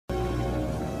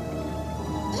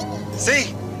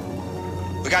See?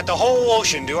 We got the whole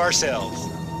ocean to ourselves.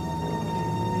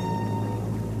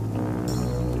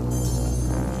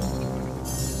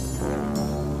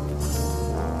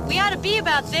 We ought to be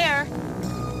about there.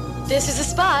 This is the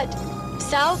spot.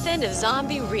 South end of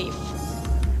Zombie Reef.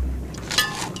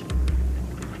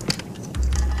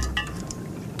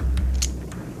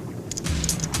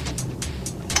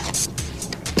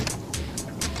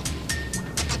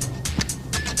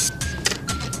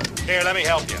 Here, let me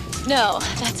help you. No,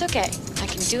 that's okay. I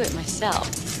can do it myself.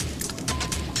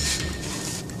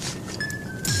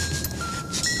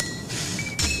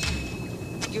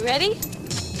 You ready?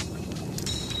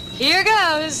 Here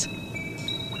goes. You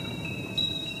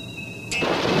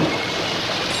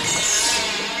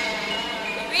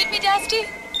read me, Dusty?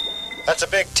 That's a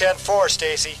big 10-4,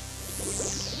 Stacy.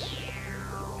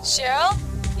 Cheryl,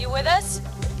 you with us?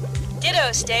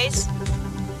 Ditto, Stace.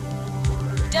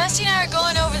 Dusty and I are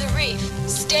going over the reef.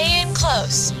 Stay in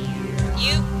close.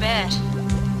 You bet.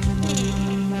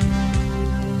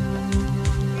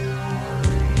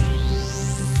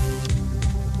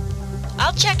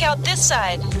 I'll check out this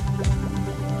side.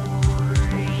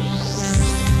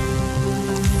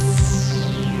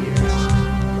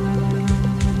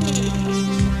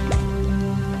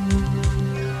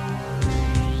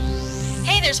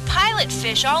 Hey, there's pilot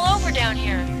fish all over down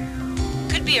here.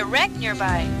 Could be a wreck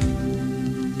nearby.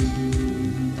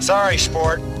 Sorry,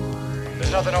 sport.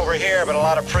 There's nothing over here but a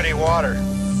lot of pretty water.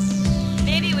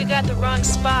 Maybe we got the wrong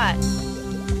spot.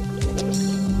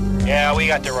 Yeah, we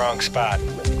got the wrong spot.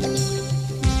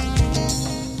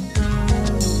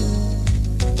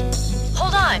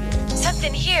 Hold on,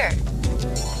 something here.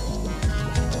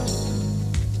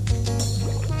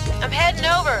 I'm heading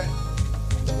over.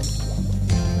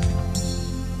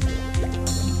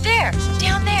 There,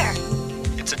 down there.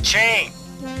 It's a chain.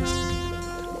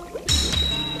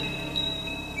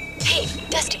 Hey,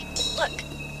 Dusty, look.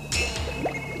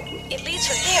 It leads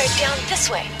from there down this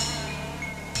way.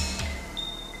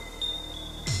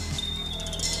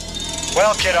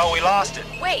 Well, kiddo, we lost it.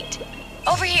 Wait,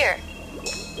 over here.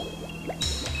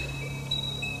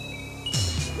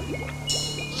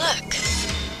 Look.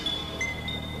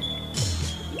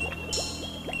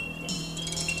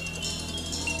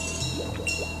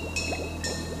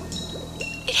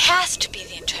 It has to be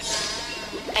the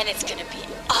Intrepid, and it's gonna be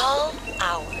all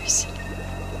ours.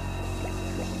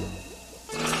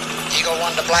 Eagle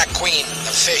 1 to Black Queen.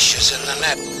 The fish is in the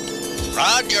net.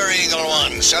 Roger, Eagle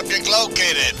 1. Subject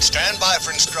located. Stand by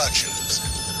for instructions.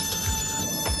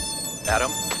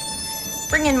 Adam?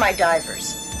 Bring in my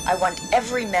divers. I want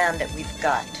every man that we've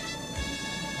got.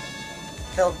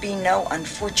 There'll be no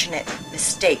unfortunate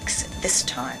mistakes this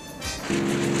time.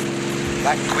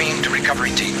 Black Queen to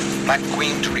recovery team. Black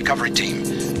Queen to recovery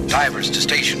team. Divers to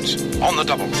stations. On the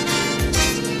double.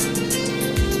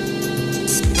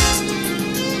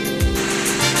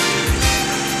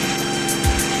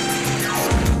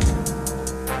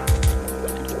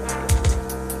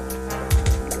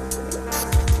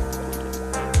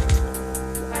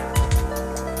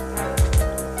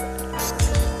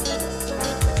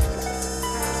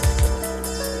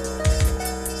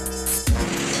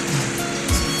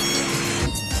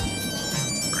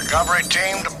 Recovery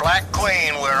team to Black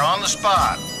Queen. We're on the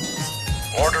spot.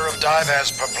 Order of dive as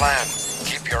per plan.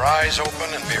 Keep your eyes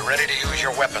open and be ready to use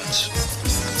your weapons.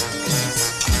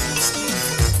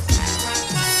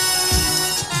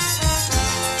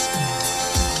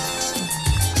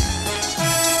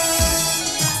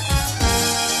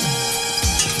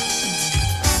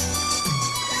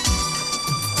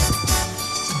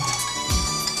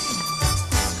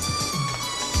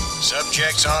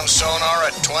 Subjects on sonar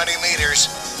at 20 meters.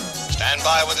 Stand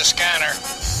by with a scanner.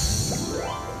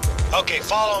 Okay,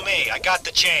 follow me. I got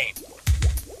the chain.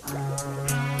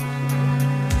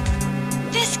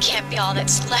 This can't be all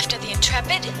that's left of the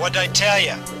Intrepid. What'd I tell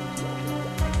you?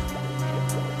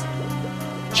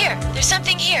 Here, there's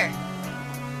something here.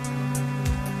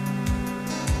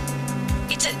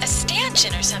 It's a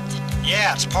stanchion or something.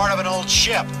 Yeah, it's part of an old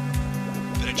ship.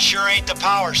 But it sure ain't the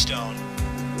Power Stone.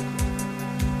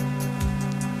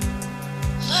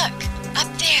 Look,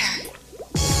 up there.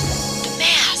 The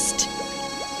mast.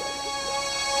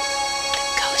 The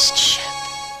ghost ship.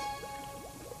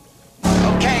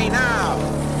 Okay, now.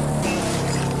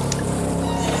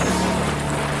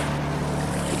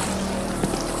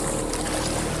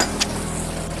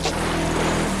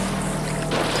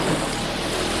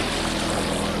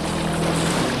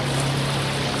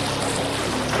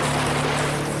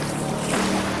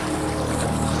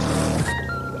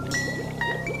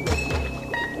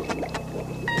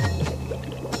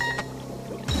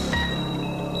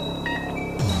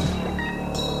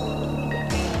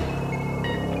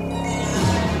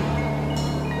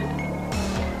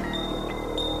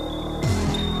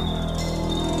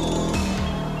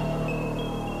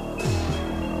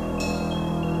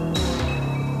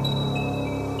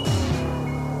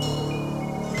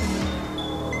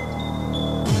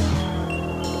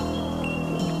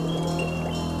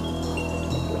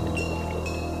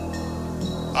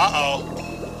 go.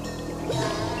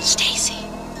 Stacy.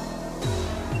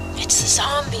 It's the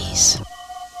zombies.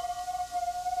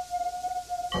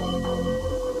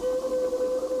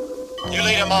 You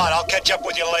lead them on. I'll catch up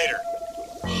with you later.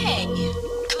 Hey,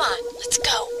 come on, let's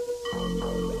go.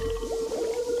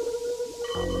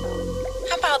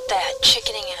 How about that,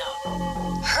 chickening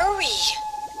out? Hurry!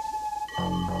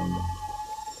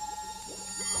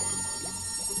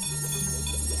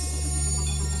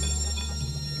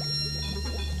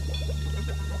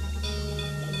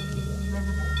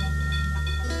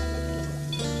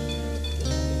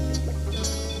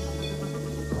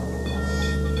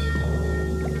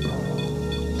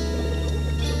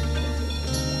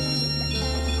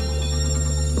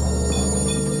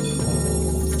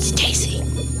 Stacy,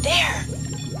 there!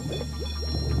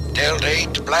 Delta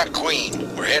 8 to Black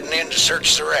Queen. We're heading in to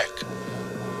search the wreck.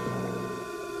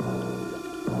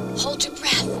 Hold your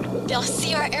breath. They'll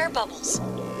see our air bubbles.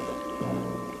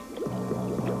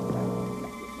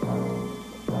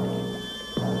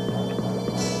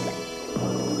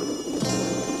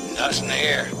 Nothing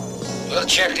here. We'll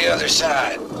check the other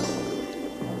side.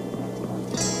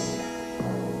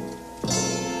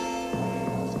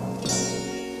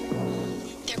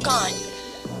 They're gone.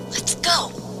 Let's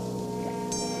go.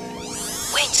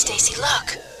 Wait, Stacy,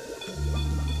 look.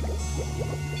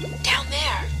 Down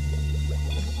there.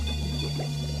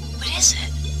 What is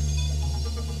it?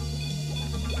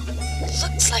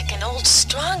 Looks like an old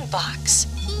strong box.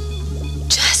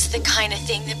 Just the kind of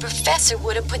thing the professor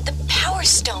would have put the power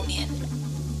stone in.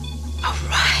 All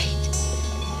right.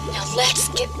 Now let's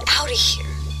get out of here.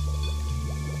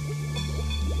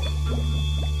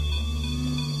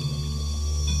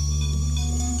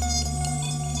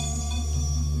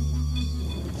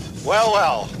 Well,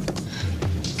 well.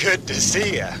 Good to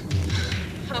see ya.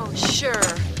 Oh, sure.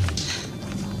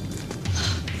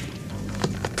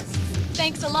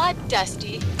 Thanks a lot,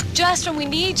 Dusty. Just when we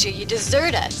need you, you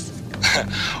desert us.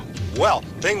 Well,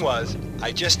 thing was,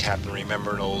 I just happened to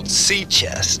remember an old sea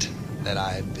chest that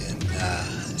I've been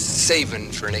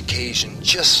saving for an occasion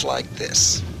just like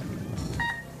this.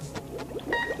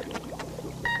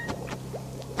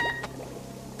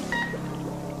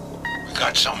 We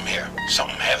got something here.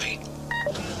 Something heavy.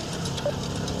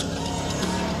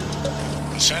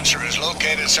 The sensor has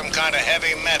located some kind of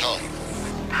heavy metal.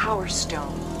 Power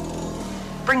stone.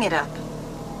 Bring it up.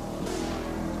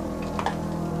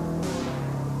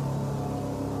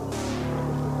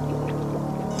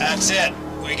 That's it.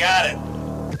 We got it.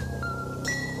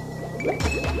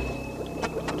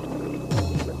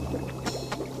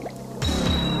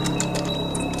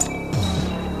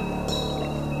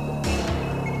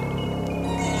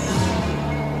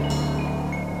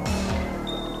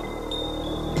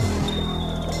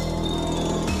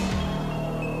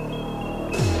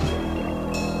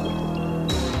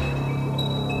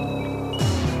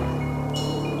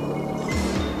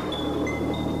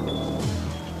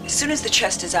 As soon as the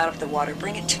chest is out of the water,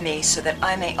 bring it to me so that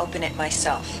I may open it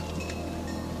myself.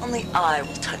 Only I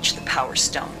will touch the power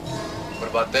stone. What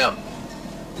about them?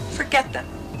 Forget them.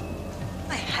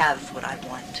 I have what I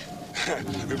want.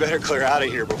 We better clear out of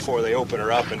here before they open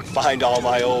her up and find all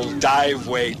my old dive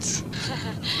weights.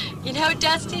 You know,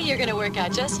 Dusty, you're gonna work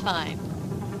out just fine.